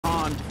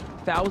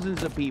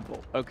thousands of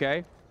people.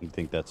 Okay. You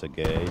think that's a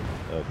gay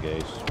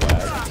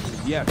swag?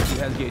 Yeah, he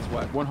has gay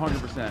swag,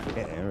 100%.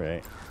 Yeah, all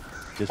right.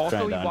 Just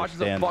Also, he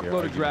watches a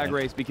fuckload of Drag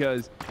Race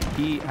because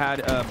he had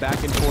a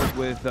back and forth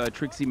with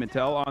Trixie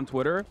Mattel on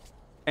Twitter.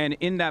 And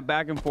in that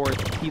back and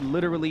forth, he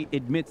literally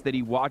admits that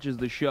he watches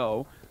the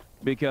show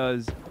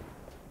because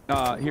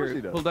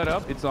here, pull that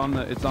up. It's on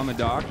the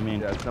doc.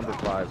 Yeah, it's number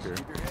 5 here.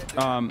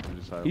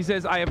 He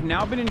says, I have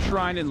now been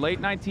enshrined in late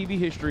night TV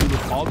history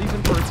with all these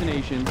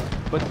impersonations,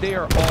 but they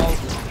are all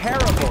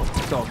terrible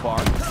so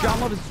far. John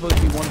Love is supposed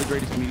to be one of the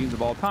greatest comedians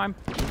of all time,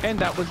 and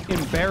that was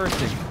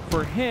embarrassing.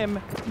 For him,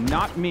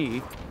 not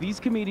me, these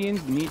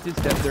comedians need to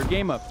step their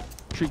game up.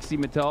 Trixie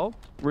Mattel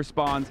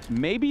responds,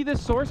 maybe the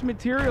source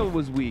material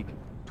was weak.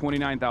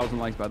 29,000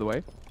 likes, by the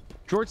way.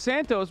 George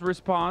Santos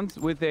responds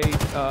with a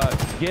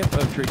GIF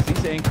of Trixie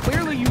saying,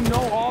 clearly you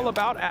know all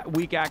about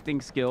weak acting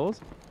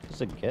skills.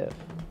 It's a GIF.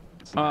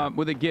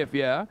 With a GIF,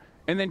 yeah.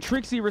 And then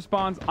Trixie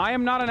responds, I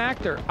am not an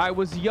actor. I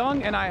was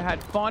young and I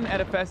had fun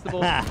at a festival.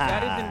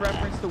 That is in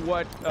reference to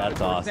what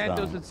George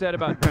Santos had said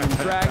about doing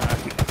drag.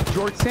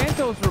 George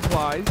Santos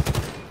replies,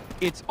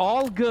 it's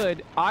all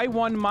good. I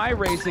won my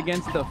race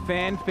against the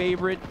fan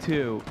favorite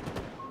too.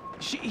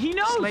 He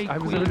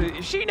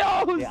knows. She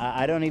knows. Yeah,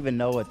 I don't even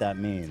know what that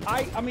means.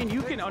 I mean,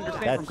 you can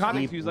understand from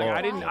context. He's like,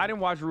 I didn't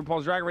watch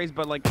RuPaul's Drag Race,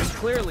 but like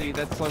clearly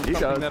that's something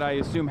that I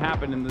assume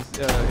happened in this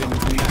in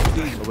that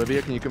season.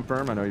 Olivia, can you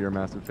confirm? I know you're a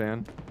massive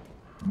fan.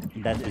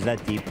 Is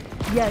that deep?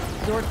 Yes,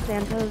 George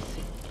Santos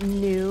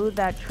knew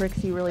that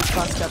Trixie really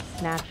fucked up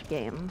Snatch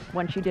Game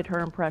when she did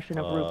her impression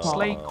of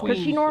RuPaul. Because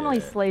she normally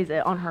slays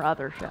it on her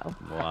other show.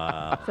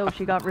 Wow. So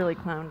she got really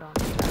clowned on.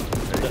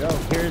 There you go.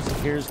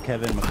 Here's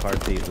Kevin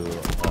McCarthy, who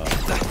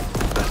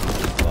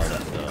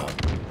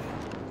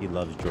he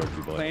loves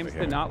Georgie Boy. Claims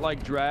to not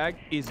like drag,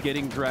 is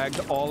getting dragged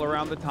all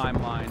around the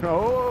timeline.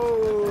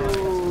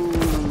 Oh!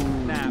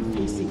 Snap.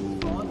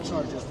 Fraud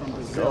charges from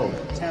Brazil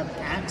to have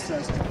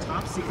access to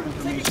top secret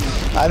information.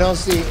 I don't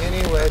see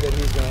any way that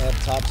he's going to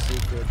have top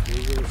secret.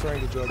 You're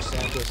referring to George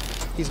Santos.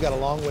 He's got a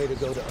long way to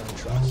go to earn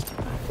trust.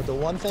 But the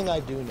one thing I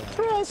do know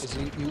is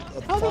you apply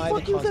the Constitution. How the fuck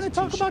are you going to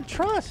talk about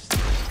trust?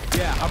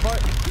 Yeah, how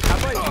about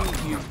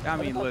you I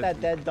mean, look, that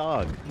dead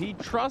dog. He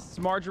trusts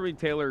Marjorie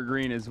Taylor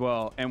Greene as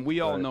well, and we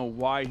all know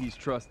why he's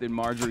trusted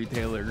Marjorie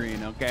Taylor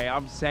Greene, okay?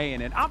 I'm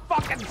saying it. I'm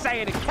fucking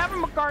saying it.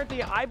 Kevin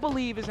McCarthy, I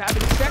believe, is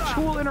having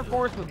sexual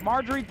intercourse with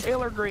Marjorie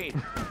Taylor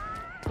Greene.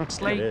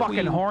 Slay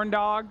fucking horn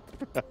dog.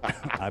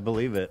 I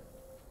believe it.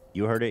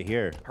 You heard it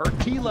here. Her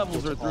T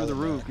levels are through the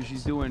roof because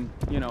she's doing,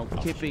 you know,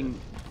 kipping.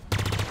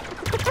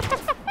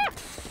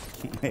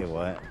 Hey,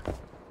 what?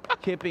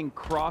 Kipping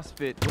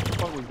CrossFit. What the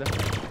fuck was that?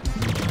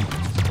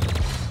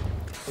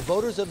 The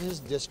voters of his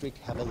district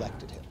have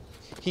elected him.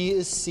 He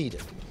is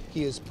seated.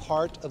 He is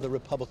part of the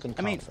Republican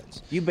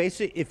conference. You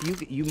basically,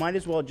 if you might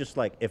as well just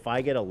like, if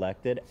I get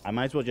elected, I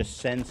might as well just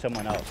send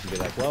someone else and be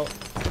like, well,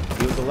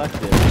 he was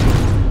elected.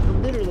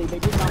 Literally, they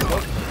did not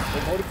vote.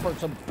 They voted for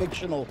some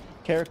fictional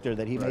character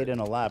that he made in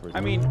a lab. I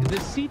mean, the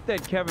seat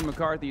that Kevin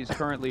McCarthy is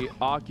currently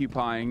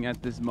occupying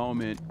at this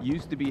moment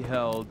used to be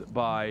held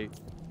by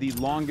the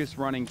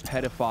longest-running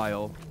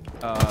pedophile,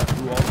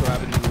 who also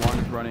happened to be the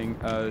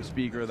longest-running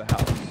Speaker of the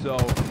House. So,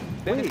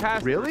 Dennis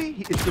Hastert, really?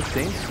 It's the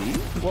same seat?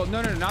 Well,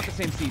 no, not the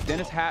same seat.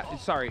 Dennis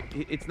sorry,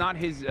 it's not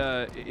his.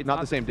 It's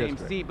not the same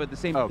seat, but the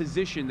same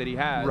position that he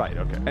had. Right.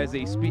 Okay. As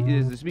the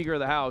Speaker of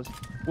the House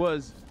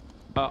was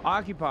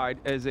occupied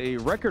as a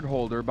record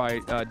holder by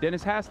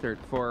Dennis Hastert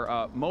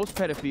for most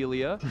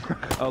pedophilia,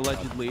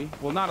 allegedly.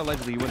 Well, not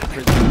allegedly. He went to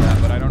prison for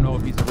that, but I don't know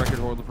if he's a record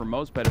holder for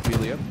most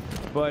pedophilia.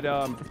 But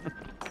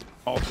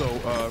also,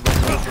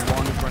 the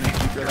longest running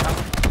Speaker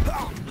of the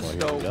House.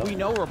 So we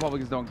know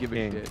Republicans don't give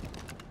a shit.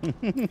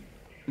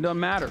 Doesn't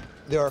matter.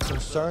 There are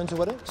concerns or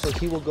whatever, so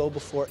he will go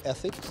before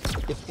ethics.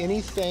 If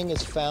anything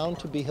is found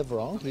to be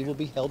wrong, he will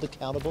be held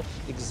accountable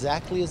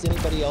exactly as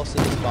anybody else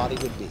in his body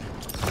would be.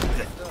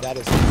 That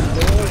is a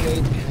fair way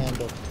to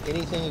handle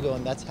anything you go,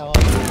 and that's how I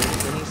deal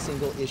with any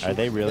single issue. Are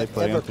they really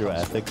putting him through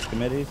ethics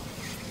committees?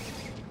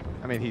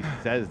 I mean, he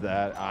says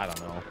that. I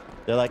don't know.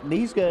 They're like,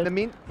 he's good.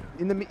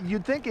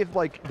 You'd think if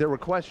like there were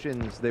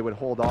questions, they would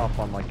hold off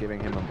on like giving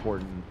him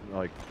important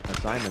like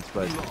assignments,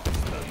 but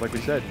like we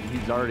said,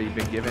 he's already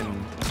been given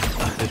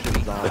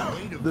positions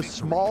on the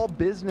Small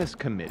Business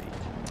Committee.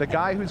 The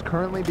guy who's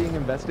currently being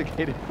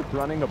investigated for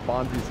running a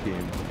Ponzi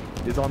scheme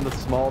is on the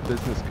Small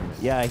Business Committee.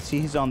 Yeah, I see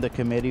he's on the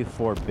Committee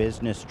for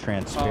Business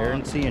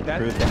Transparency and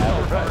Truth to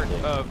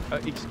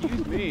Advertising.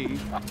 Excuse me,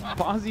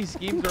 Ponzi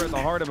schemes are at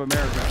the heart of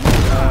America.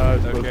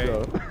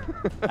 Okay.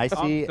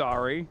 I'm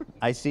sorry.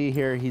 I see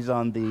here he's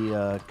on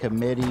the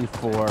Committee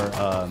for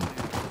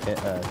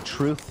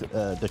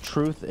the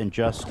Truth and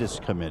Justice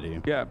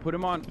Committee. Yeah, put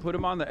him on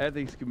the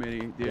Ethics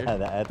Committee, dude.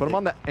 Yeah, put him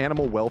on the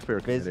Animal Welfare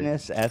Committee.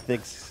 Business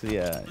Ethics,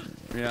 yeah.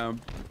 Yeah,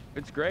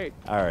 it's great.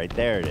 All right,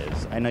 there it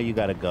is. I know you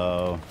got to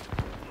go.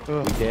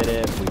 We did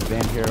it. We've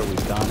been here.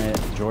 We've done it.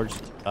 George,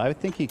 I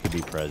think he could be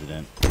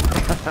president.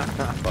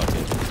 Fuck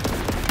it.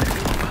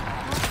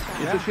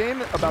 It's a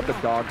shame about the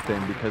dog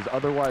thing because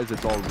otherwise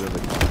it's all really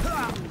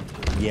fun.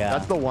 Yeah.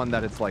 That's the one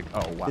that it's like,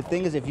 oh wow. The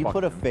thing is, if you fuck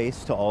put a him.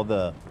 face to all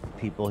the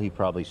people he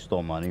probably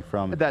stole money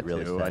from, That it's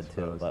really too, I sad too.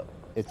 suppose. But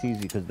it's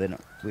easy because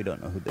we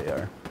don't know who they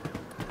are.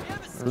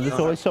 There's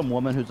always some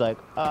woman who's like,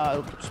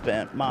 I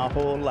spent my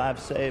whole life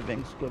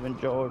savings giving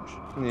George.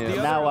 Yeah.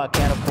 Now I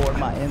can't afford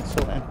my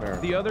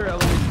insulin. The other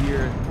element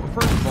here,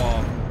 first of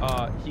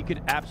all, he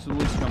could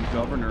absolutely become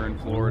governor in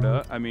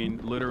Florida. I mean,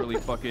 literally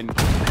fucking,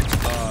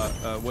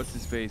 what's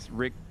his face?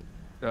 Rick,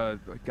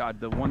 God,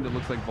 the one that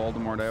looks like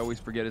Voldemort, I always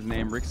forget his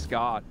name, Rick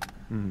Scott,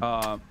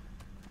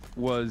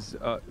 was,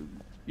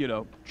 you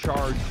know,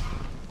 charged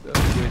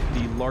with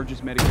the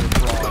largest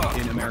Medicare fraud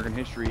in American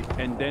history.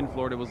 And then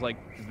Florida was like,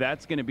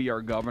 that's going to be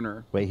our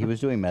governor. Wait, he was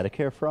doing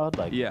Medicare fraud?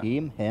 Like Yeah.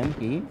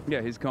 he?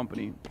 Yeah, his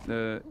company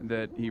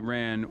that he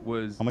ran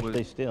was... How much did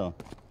they steal?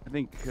 I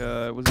think,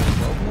 was it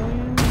 12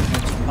 million?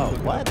 Oh,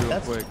 what? Real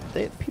That's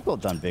quick. people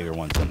have done bigger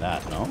ones than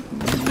that, no?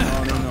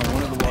 No.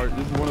 One of the large.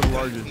 This is one of the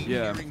largest.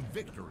 Yeah.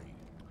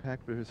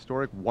 Heck, the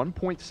historic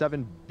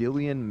 1.7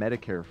 billion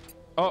Medicare.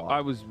 Oh,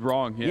 I was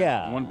wrong. Yeah.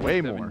 Yeah. 1.7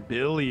 Way more.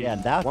 billion. Yeah,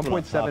 that's what I'm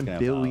 1.7 talking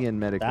billion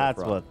about. Medicare That's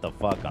fraud. what the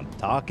fuck I'm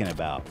talking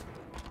about.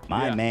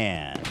 My Yeah.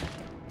 man.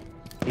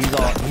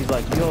 He's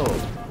like, yo,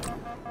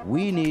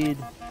 we need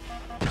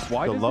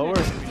Why to doesn't lower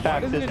why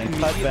taxes doesn't it and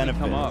cut immediately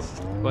come up?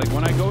 benefits. Like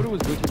when I go to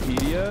his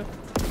Wikipedia,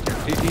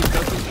 it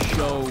doesn't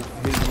show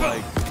his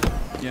like,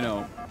 you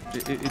know,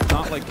 it's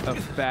not like a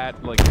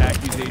fat like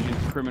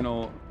accusations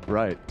criminal.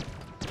 Right.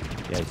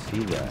 Yeah, I see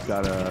that. He's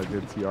got a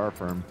good PR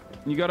firm.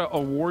 You got a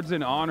awards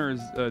and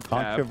honors tab.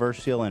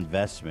 Controversial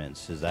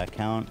investments. Does that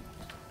count?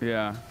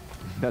 Yeah.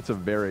 That's a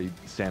very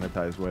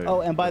sanitized way.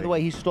 Oh, and by the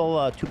way, he stole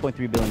 $2.3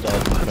 billion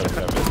from the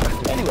federal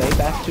government. Anyway,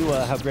 back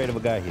to how great of a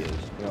guy he is.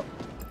 Yep.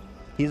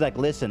 He's like,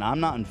 listen, I'm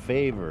not in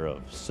favor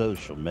of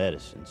social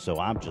medicine, so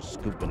I'm just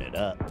scooping it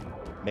up.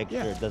 Make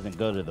sure it doesn't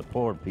go to the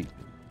poor people.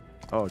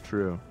 Oh,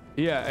 true.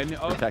 Yeah, and of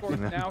course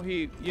Protecting them.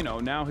 now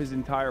now his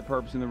entire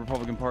purpose in the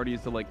Republican Party is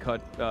to like cut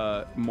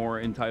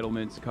more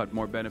entitlements, cut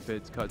more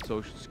benefits, cut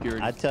Social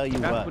Security. I tell you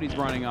that's what, he's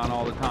man. running on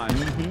all the time.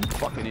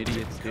 Fucking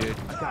idiots, dude.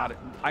 God,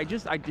 I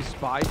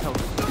despise how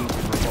stupid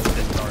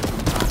Republicans are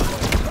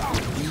sometimes.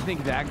 Like, you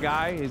think that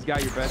guy has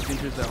got your best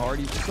interest at heart?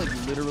 He's just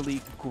like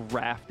literally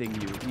grafting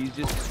you. He's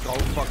just skull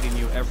fucking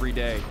you every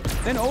day.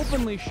 Then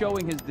openly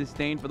showing his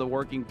disdain for the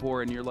working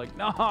poor, and you're like,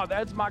 nah,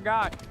 that's my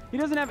guy. He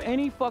doesn't have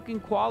any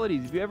fucking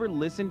qualities. If you ever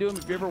listen to him,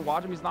 if you ever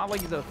watch him, he's not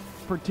like he's a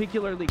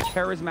particularly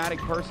charismatic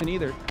person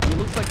either. He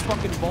looks like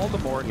fucking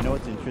Voldemort. You know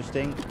what's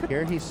interesting?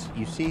 Here you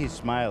see he's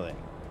smiling.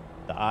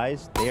 The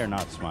eyes, they are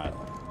not smiling.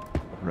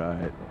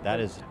 Right. That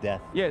is death.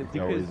 Yeah, always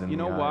because in you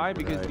know the why? eyes,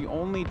 Because right. the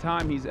only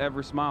time he's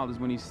ever smiled is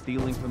when he's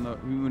stealing from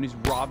when he's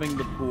robbing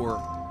the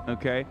poor.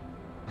 Okay.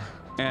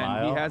 And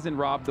Smile. he hasn't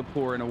robbed the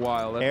poor in a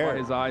while. That's why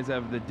his eyes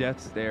have the death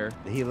stare.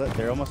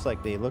 They're almost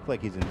like they look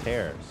like he's in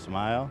terror.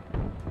 Smile,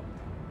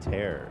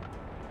 terror.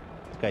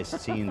 This guy's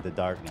seen the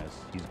darkness.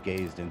 He's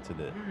gazed into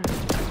the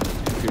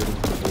Peered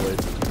into the void.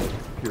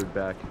 Peered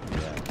back.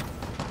 yeah.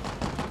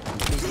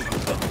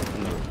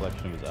 In the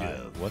reflection of his eye.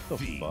 What the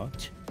fuck?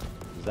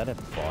 Is that a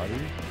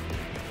body?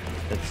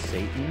 That's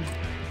Satan?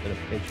 Is that a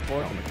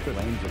pitchfork and the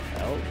flames of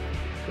hell?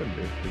 Couldn't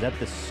be. Is that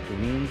the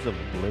screams of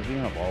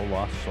oblivion of all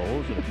lost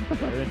souls?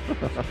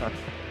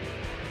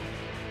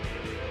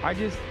 I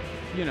just,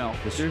 you know,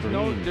 The there's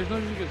no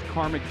scream. just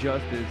karmic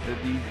justice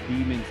that these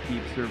demons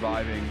keep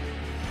surviving.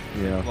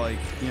 Yeah. Like,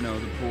 you know,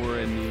 the poor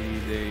and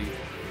the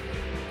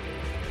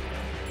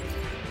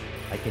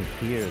I can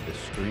hear the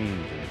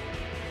screams and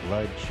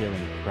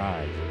blood-chilling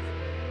cries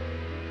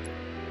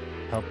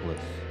of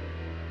helpless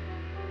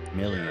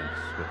millions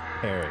who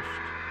have perished.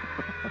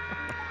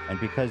 And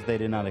because they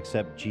did not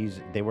accept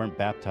Jesus, they weren't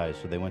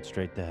baptized, so they went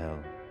straight to hell.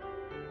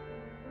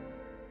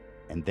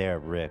 And there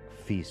Rick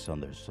feasts on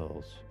their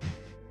souls.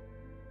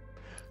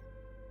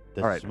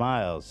 The All right.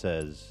 smile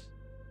says,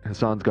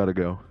 Hassan's got to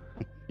go.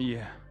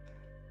 yeah.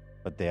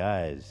 but the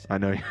eyes. I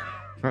know.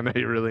 I know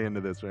you're really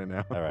into this right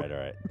now. All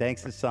right.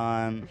 Thanks,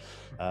 Hassan.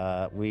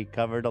 We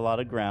covered a lot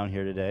of ground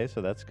here today, so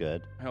that's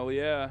good. Hell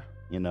yeah.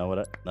 You know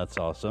what? That's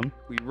awesome.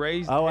 We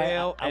raised Oh,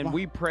 Dale I and wa-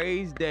 we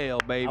praised Dale,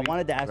 baby. I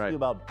wanted to ask Right. you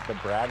about the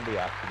Bradley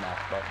aftermath,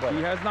 but what?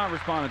 He has not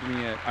responded to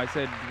me yet. I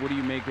said, what do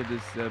you make of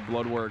this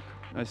blood work?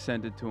 I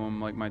sent it to him,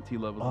 like my T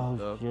levels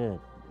and Oh stuff. shit!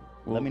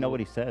 Let me know what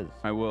he says.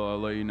 I will. I'll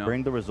let you know.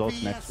 Bring the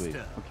results next week.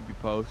 I'll keep you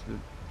posted.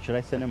 Should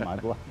I send him my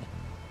blood?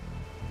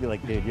 Be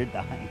like, dude, you're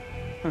dying.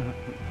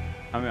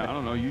 I mean, I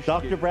don't know. You should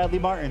Dr. Get, Bradley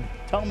Martin,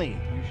 tell me.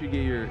 you should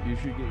get your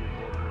blood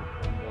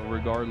work,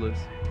 regardless.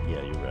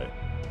 Yeah, you're right.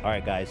 All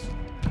right, guys.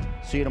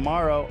 See you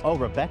tomorrow. Oh,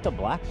 Rebecca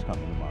Black's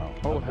coming tomorrow.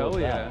 Oh, How cool hell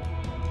is yeah.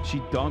 that? She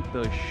dunked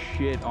the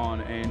shit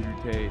on Andrew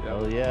Tate. That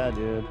Hell was yeah,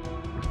 dude.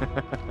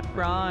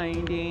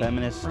 grinding.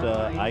 Feminist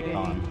grinding.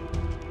 icon.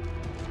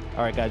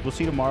 All right, guys. We'll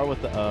see you tomorrow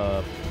with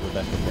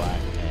Rebecca Black,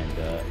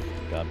 and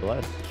God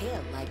bless. Kill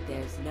like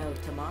there's no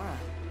tomorrow.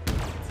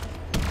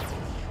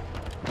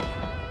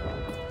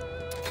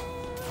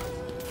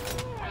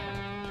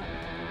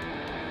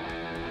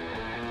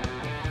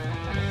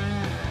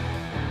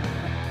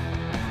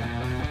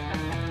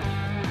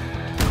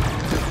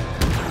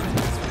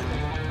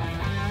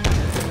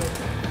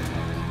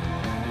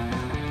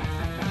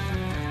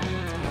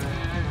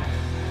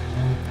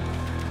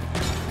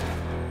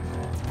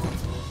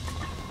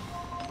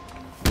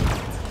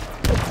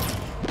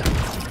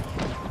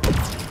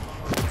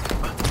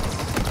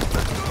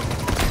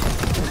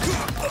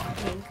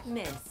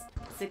 Missed.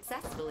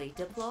 Successfully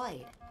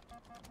deployed.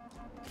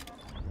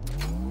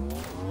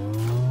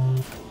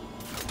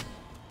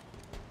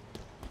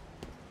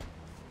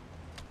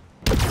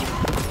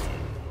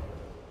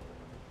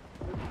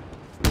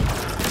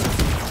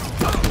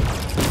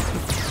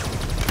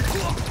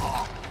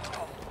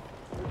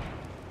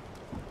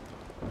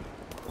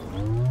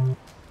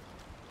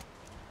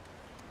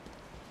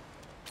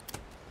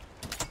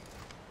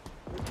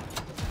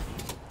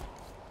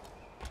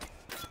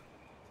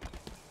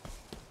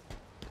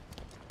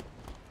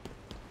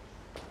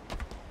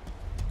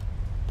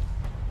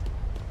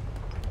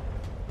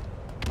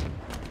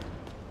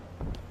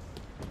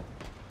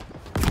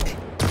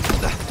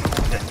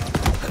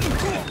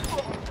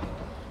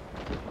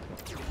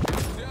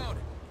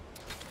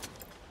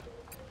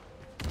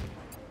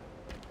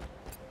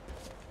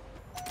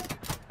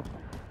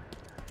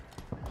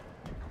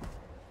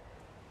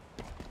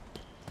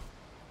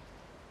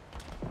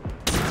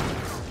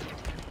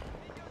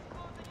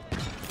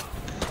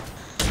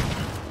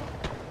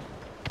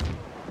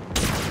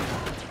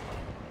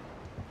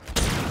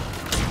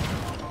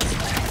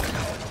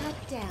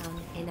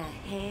 Down in a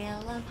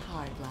hail of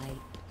hard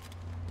light.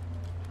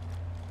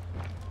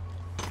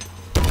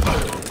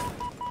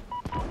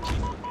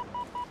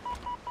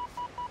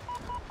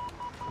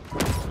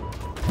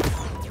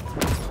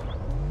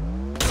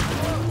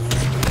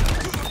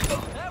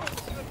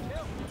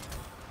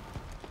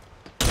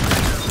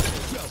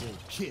 Double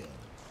kill.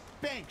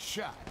 Bank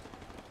shot.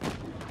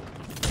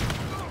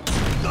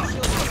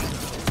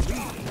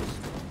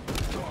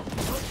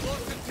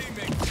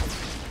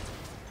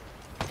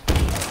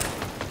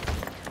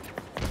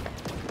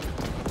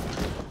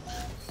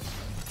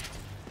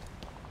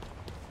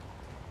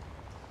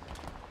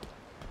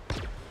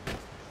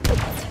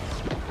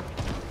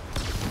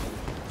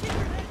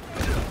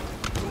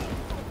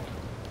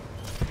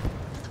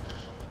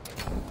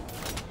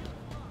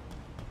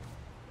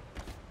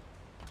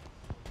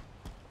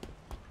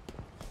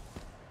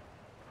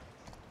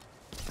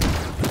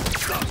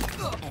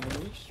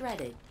 Enemy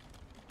shredded.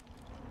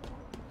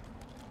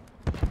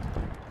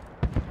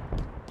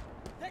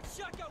 That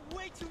shot got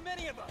way too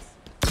many of us.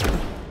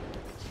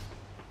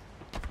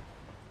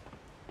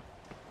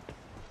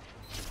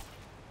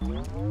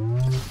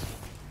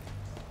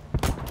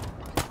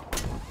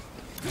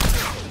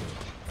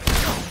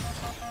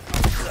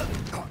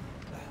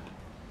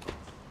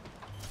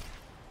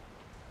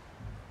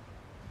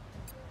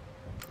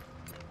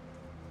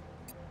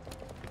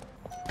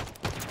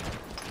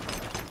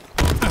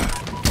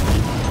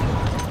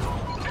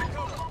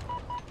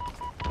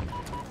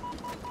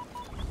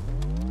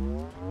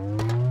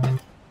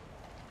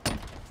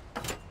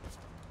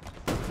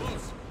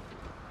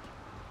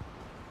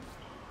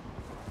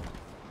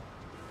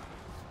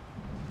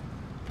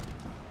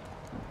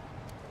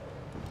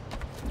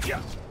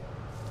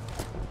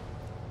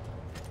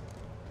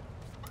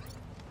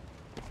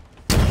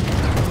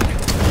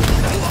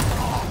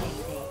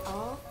 They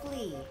all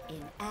flee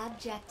in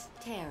abject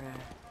terror.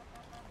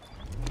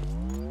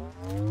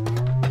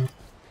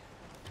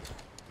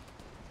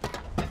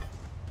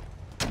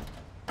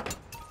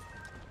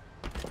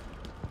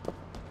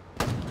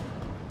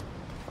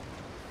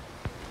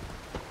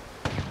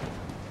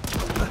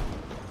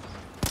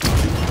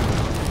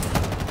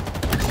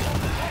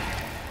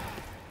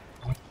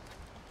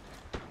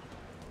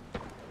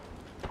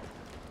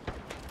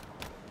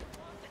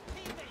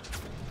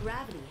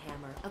 Gravity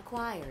hammer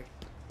acquired.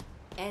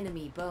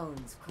 Enemy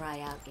bones cry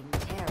out in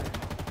terror.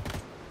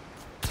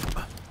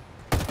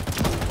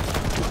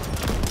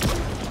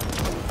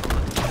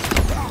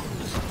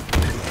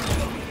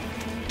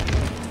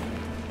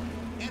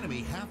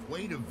 Enemy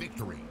halfway to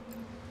victory.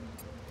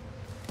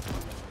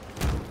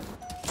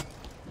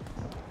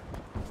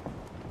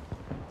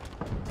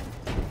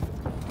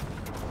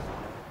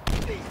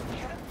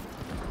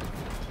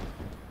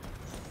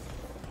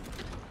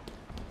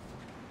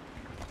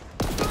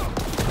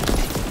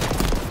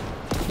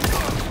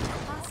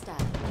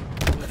 Hostile.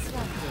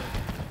 Disrupted.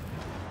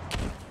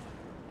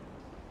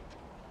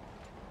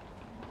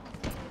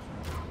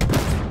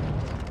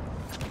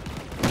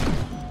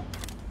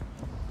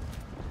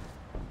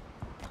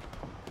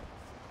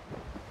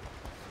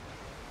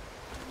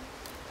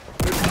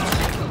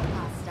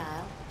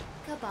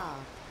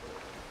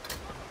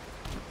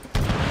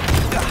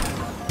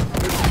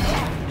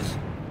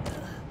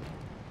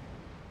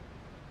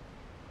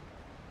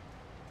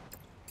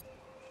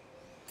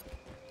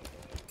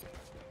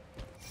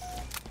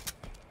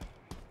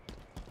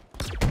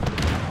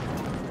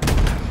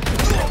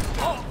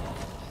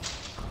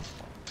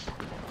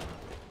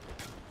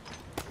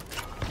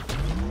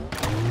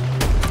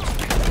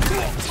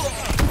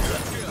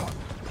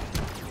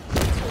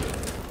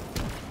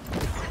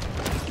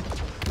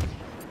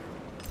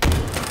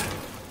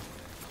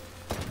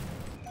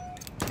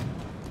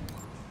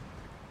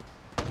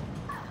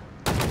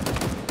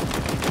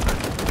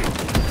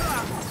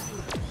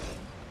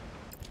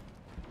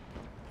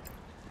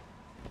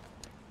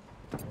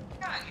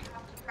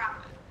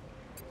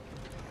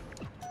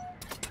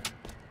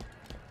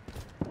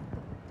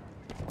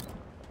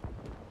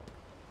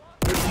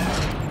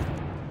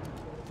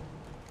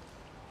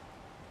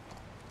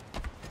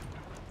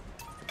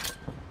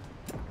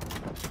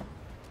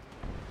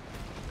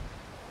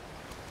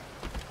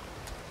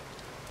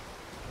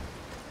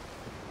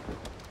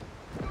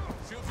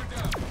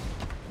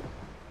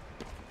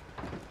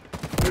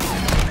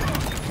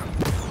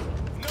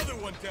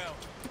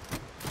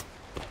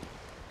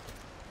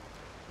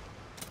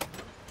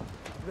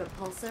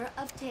 Elixir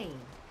obtained.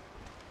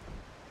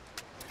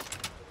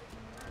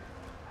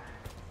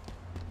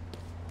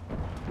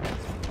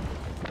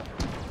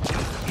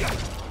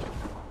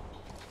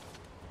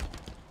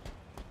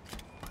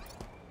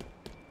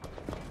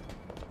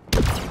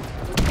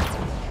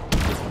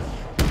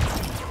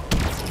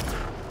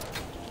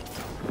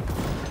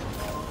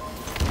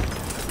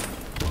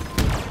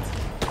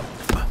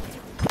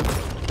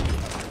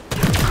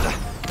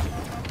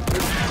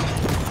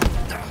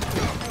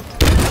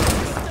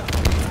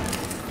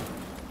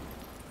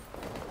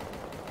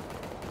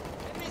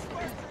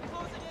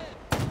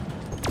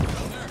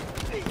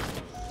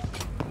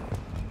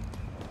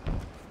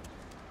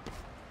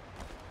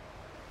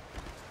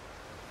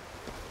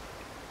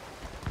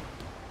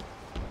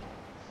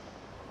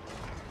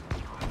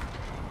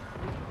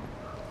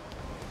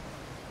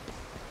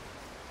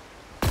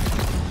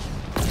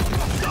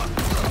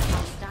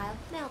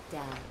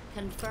 Meltdown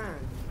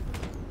confirmed.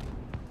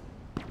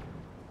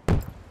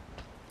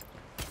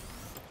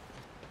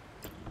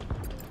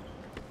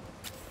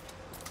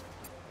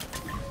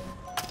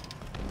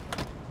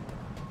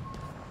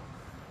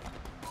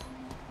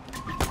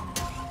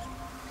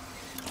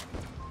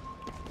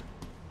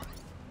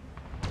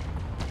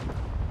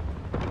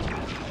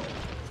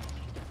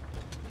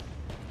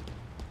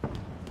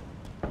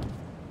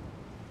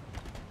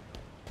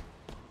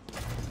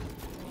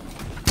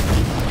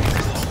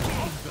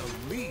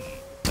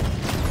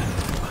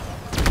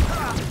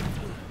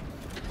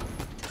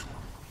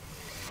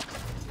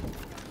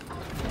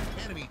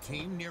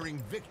 Team nearing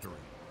victory.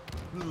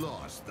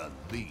 Lost the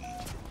lead.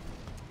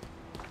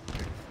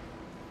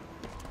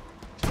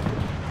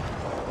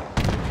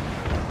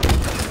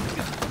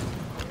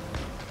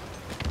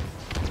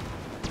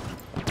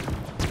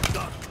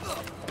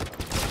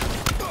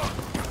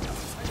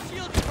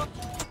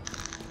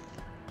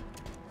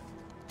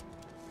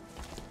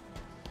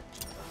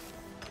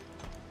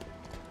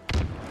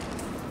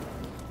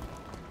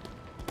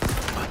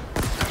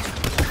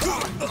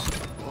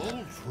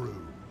 All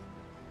true.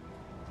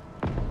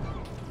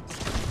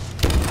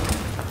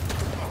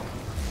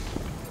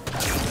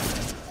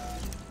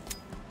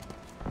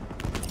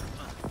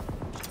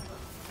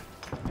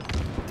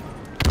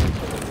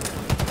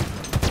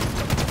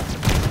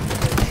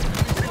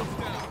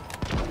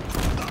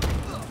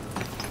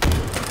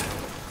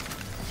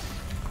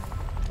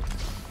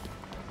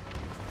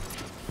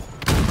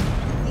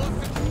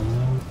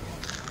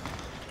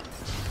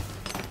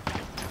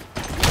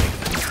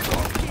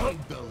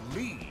 The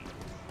lead.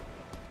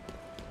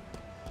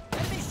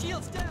 Enemy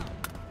shields down.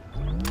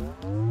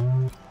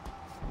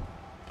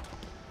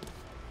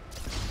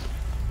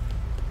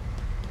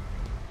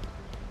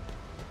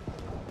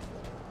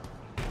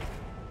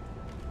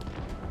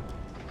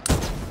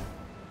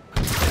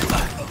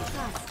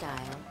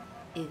 Hostile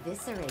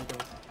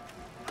eviscerated.